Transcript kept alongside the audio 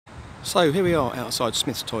So here we are outside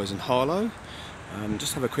Smyths Toys in Harlow.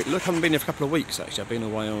 Just have a quick look. I haven't been here for a couple of weeks actually. I've been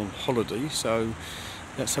away on holiday, so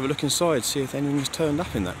let's have a look inside, see if anything's turned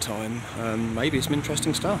up in that time. Maybe some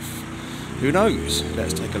interesting stuff. Who knows?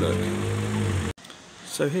 Let's take a look.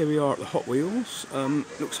 So here we are at the Hot Wheels.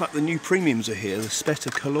 Looks like the new premiums are here, the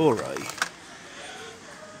Spettacolare.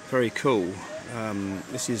 Very cool.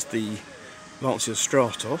 This is the Lancia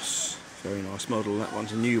Stratos. Very nice model. That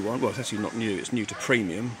one's a new one. Well, it's actually not new, it's new to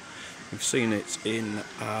premium. We've seen it in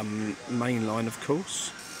mainline, of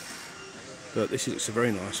course, but this looks a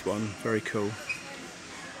very nice one. Very cool.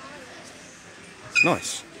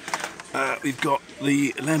 Nice. We've got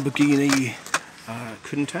the Lamborghini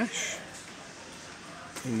Countach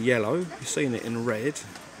in yellow. You've seen it in red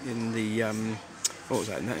in the what was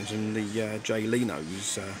that? That was in the Jay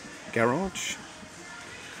Leno's garage.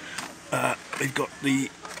 We've got the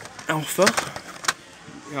Alpha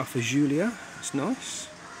Giulia. It's nice.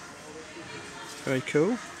 Very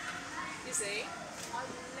cool.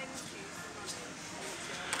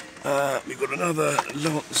 We've got another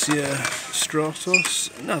Lancia Stratos,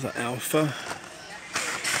 another Alpha.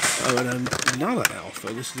 Oh, and another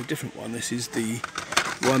Alpha. This is a different one. This is the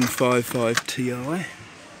 155 Ti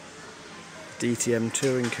DTM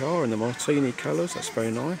touring car in the Martini colours. That's very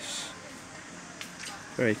nice.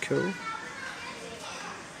 Very cool.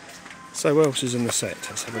 So what else is in the set?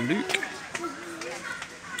 Let's have a look.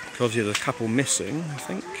 Obviously there's a couple missing, I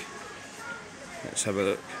think. Let's have a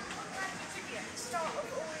look.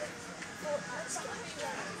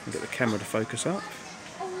 Get the camera to focus up.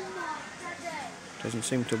 Doesn't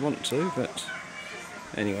seem to want to, but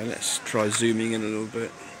anyway, let's try zooming in a little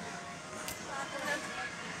bit.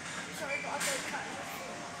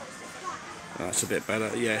 That's a bit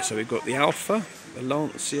better. Yeah, so we've got the Alpha, the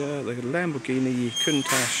Lancia, the Lamborghini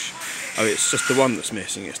Countach. Oh, it's just the one that's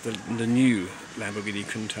missing. It's the new Lamborghini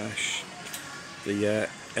Countach, the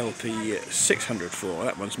LP 604.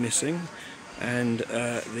 That one's missing, and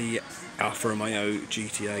the Alfa Romeo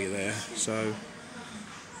GTA there. So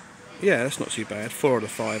yeah, that's not too bad. 4 out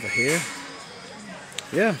of 5 are here.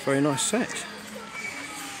 Yeah, very nice set.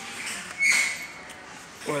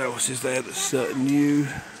 What else is there that's new?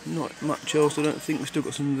 Not much else, I don't think. We've still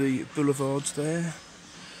got some of the Boulevards there.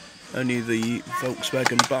 Only the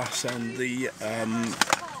Volkswagen bus and the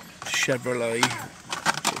Chevrolet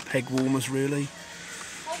sort of peg warmers, really.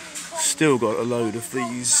 Still got a load of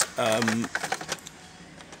these,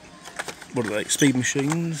 what are they, speed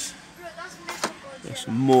machines. There's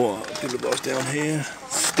some more Boulevards down here.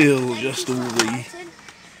 Still just all the,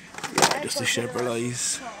 yeah, just the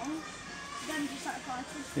Chevrolets.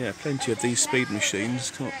 Yeah, plenty of these speed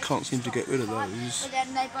machines. Can't seem to get rid of those. But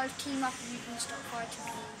then they both team up and you can stop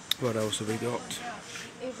fighting. What else have we got?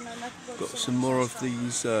 Got some more of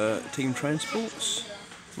these team transports.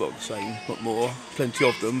 Well, the same, not more. Plenty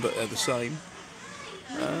of them, but they're the same.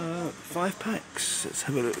 5 packs. Let's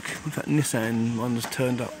have a look. If that Nissan one's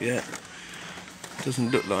turned up yet.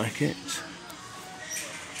 Doesn't look like it.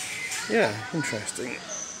 Yeah, interesting.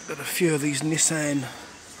 Got a few of these Nissan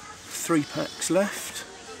 3 packs left.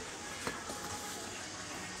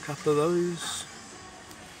 A couple of those.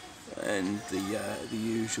 And the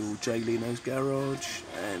usual Jay Leno's garage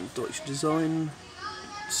and Deutsche Design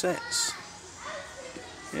sets.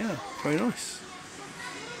 Yeah, very nice.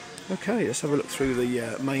 Okay, let's have a look through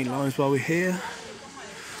the main lines while we're here.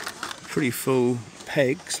 Pretty full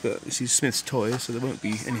pegs, but this is Smyths Toys, so there won't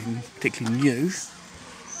be anything particularly new.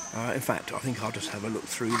 In fact, I think I'll just have a look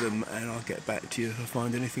through them and I'll get back to you if I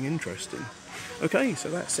find anything interesting. Okay, so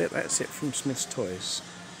that's it from Smyths Toys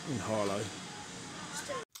in Harlow.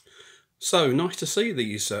 So nice to see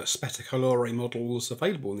these Spettacolare models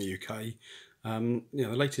available in the UK. You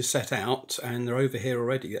know, the latest set out, and they're over here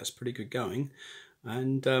already. That's pretty good going.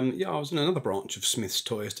 And yeah, I was in another branch of Smyths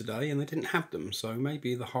Toys today, and they didn't have them. So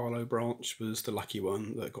maybe the Harlow branch was the lucky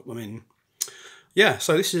one that got them in. Yeah,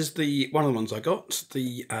 so this is one of the ones I got,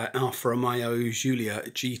 the Alfa Romeo Giulia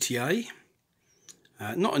GTA.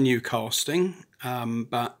 Not a new casting,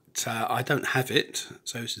 but I don't have it,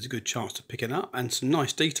 so this is a good chance to pick it up, and some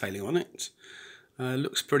nice detailing on it.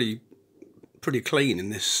 Looks pretty clean in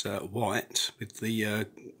this white, with the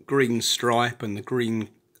green stripe and the green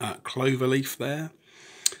clover leaf there,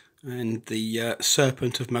 and the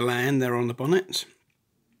Serpent of Milan there on the bonnet,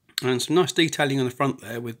 and some nice detailing on the front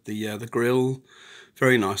there with the grille.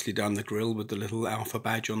 Very nicely done, the grille with the little Alpha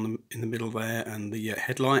badge in the middle there, and the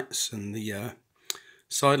headlights and the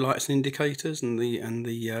side lights and indicators, and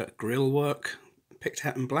the grille work picked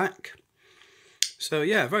out in black. So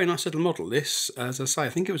yeah, very nice little model this. As I say, I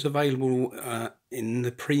think it was available in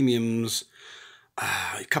the premiums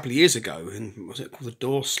a couple of years ago, and was it called the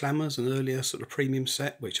Door Slammers, an earlier sort of premium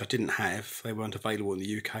set, which I didn't have. They weren't available in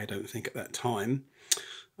the UK, I don't think, at that time.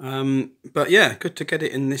 But yeah, good to get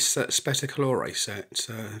it in this Spettacolare set.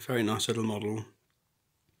 Very nice little model.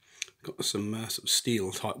 Got some sort of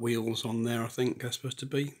steel type wheels on there, I think they're supposed to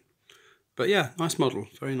be. But yeah, nice model,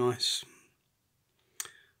 very nice.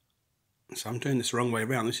 So I'm doing this the wrong way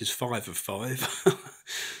around. This is 5 of 5.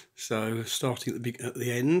 So starting at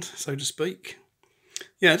the end, so to speak.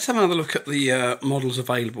 Yeah, let's have another look at the models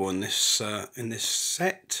available in this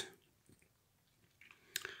set.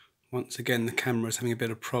 Once again, the camera's having a bit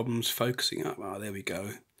of problems focusing up. Oh, there we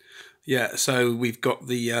go. Yeah, so we've got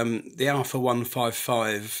the Alpha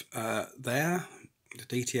 155 there, the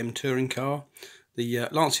DTM touring car, the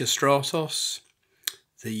Lancia Stratos,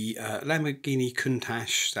 the Lamborghini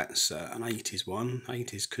Countach, that's an 80s one,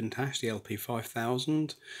 80s Countach, the LP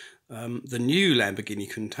 5000, the new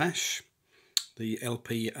Lamborghini Countach, the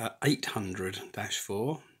LP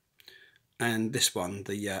 800-4, and this one,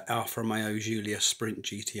 the Alfa Romeo Giulia Sprint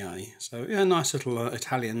GTA. So yeah, nice little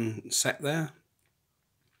Italian set there.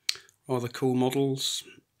 Rather cool models.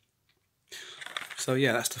 So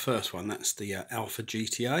yeah, that's the first one. That's the Alfa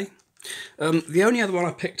GTA. The only other one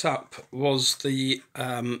I picked up was the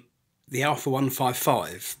Alpha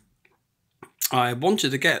 155. I wanted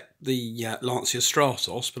to get the Lancia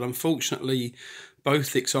Stratos, but unfortunately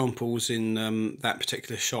both examples in that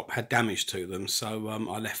particular shop had damage to them, so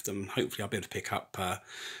I left them. Hopefully I'll be able to pick up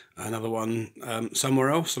another one somewhere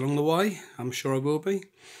else along the way. I'm sure I will be.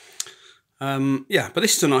 Yeah, but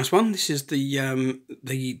this is a nice one. This is the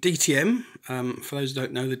DTM. For those who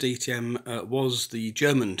don't know, the DTM was the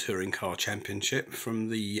German Touring Car Championship from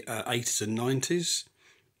the 80s and 90s.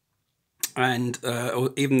 And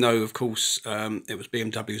even though, of course, it was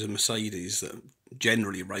BMWs and Mercedes that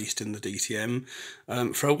generally raced in the DTM,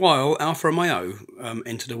 for a while Alfa Romeo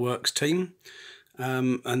entered the works team.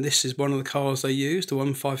 And this is one of the cars they used, the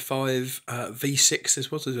 155 V6. This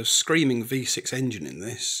was a screaming V6 engine in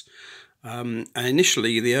this. And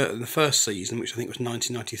initially, the first season, which I think was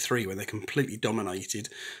 1993, when they completely dominated,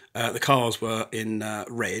 the cars were in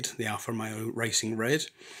red, the Alfa Romeo Racing Red.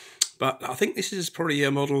 But I think this is probably a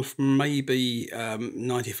model from maybe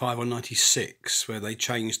 95 or 96, where they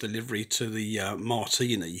changed the livery to the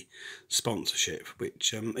Martini sponsorship,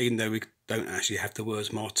 which even though we don't actually have the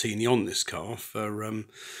words Martini on this car for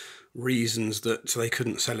reasons that they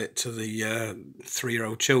couldn't sell it to the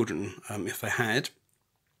 3-year-old children if they had.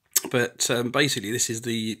 But basically this is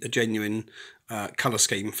the genuine colour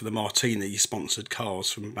scheme for the Martini sponsored cars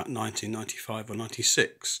from about 1995 or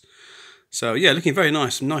 96. So yeah, looking very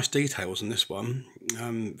nice. Some nice details in this one.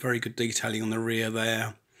 Very good detailing on the rear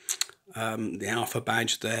there. The Alpha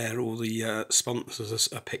badge there. All the sponsors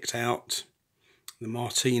are picked out. The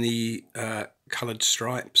Martini coloured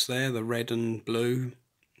stripes there, the red and blue,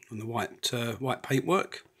 and the white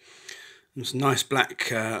paintwork. And some nice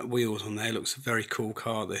black wheels on there. Looks a very cool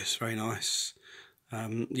car. This very nice.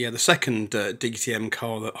 Yeah, the second DTM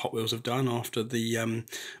car that Hot Wheels have done after the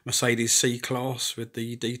Mercedes C-Class with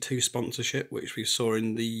the D2 sponsorship, which we saw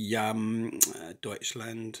in the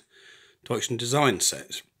Deutschland Design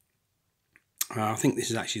set. I think this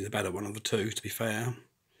is actually the better one of the two, to be fair.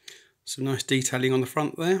 Some nice detailing on the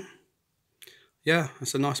front there. Yeah,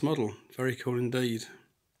 that's a nice model. Very cool indeed.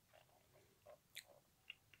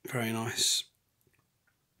 Very nice.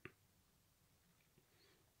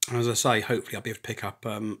 As I say, hopefully I'll be able to pick up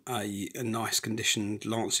a nice conditioned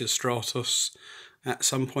Lancia Stratos at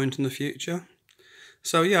some point in the future.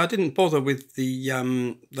 So yeah, I didn't bother with the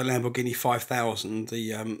Lamborghini 5000, the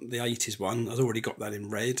 80s one. I've already got that in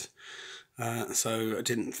red, so I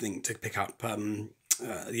didn't think to pick up the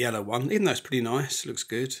yellow one, even though it's pretty nice. Looks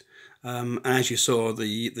good. And as you saw,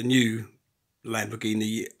 the new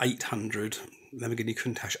Lamborghini 800. Lamborghini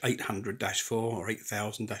Countach 800-4 or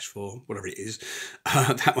 8000-4, whatever it is,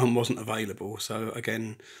 that one wasn't available. So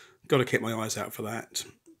again, got to keep my eyes out for that.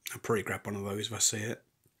 I'll probably grab one of those if I see it.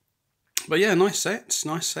 But yeah, nice set,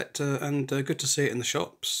 and good to see it in the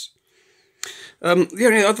shops. The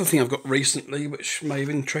only other thing I've got recently, which may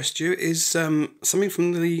interest you, is something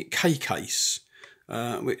from the K case,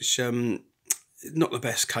 which not the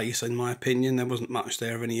best case in my opinion. There wasn't much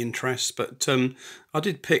there of any interest, but I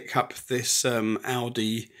did pick up this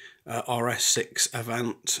Audi RS6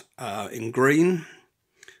 Avant in green.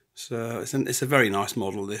 So it's a very nice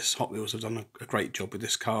model. This Hot Wheels have done a great job with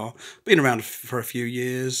this car. Been around for a few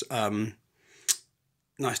years.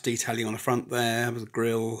 Nice detailing on the front there with the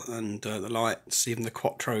grille and the lights, even the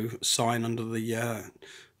Quattro sign under the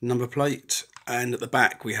number plate. And at the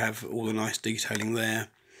back we have all the nice detailing there.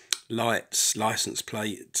 Lights, license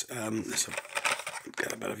plate. Let's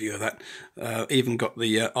get a better view of that. Even got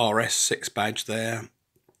the RS6 badge there.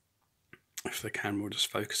 If the camera will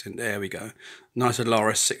just focus in, there we go. Nice little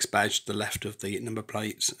RS6 badge to the left of the number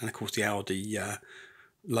plates, and of course the Audi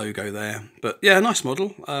logo there. But yeah, nice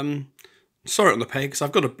model. Saw it on the pegs.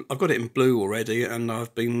 I've got it in blue already, and I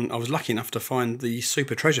was lucky enough to find the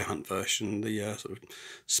Super Treasure Hunt version, the sort of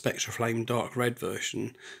Spectra Flame Dark Red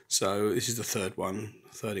version. So this is the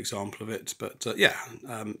third example of it. But yeah,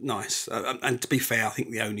 nice. And to be fair, I think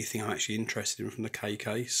the only thing I'm actually interested in from the K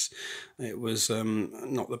case, it was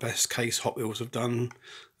not the best case Hot Wheels have done.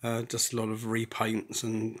 Just a lot of repaints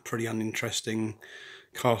and pretty uninteresting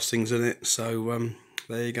castings in it. So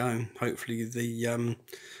there you go. Hopefully the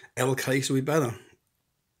L case will be better.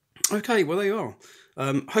 Okay, well there you are.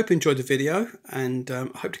 Hope you enjoyed the video, and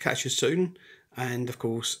hope to catch you soon. And of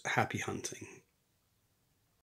course, happy hunting.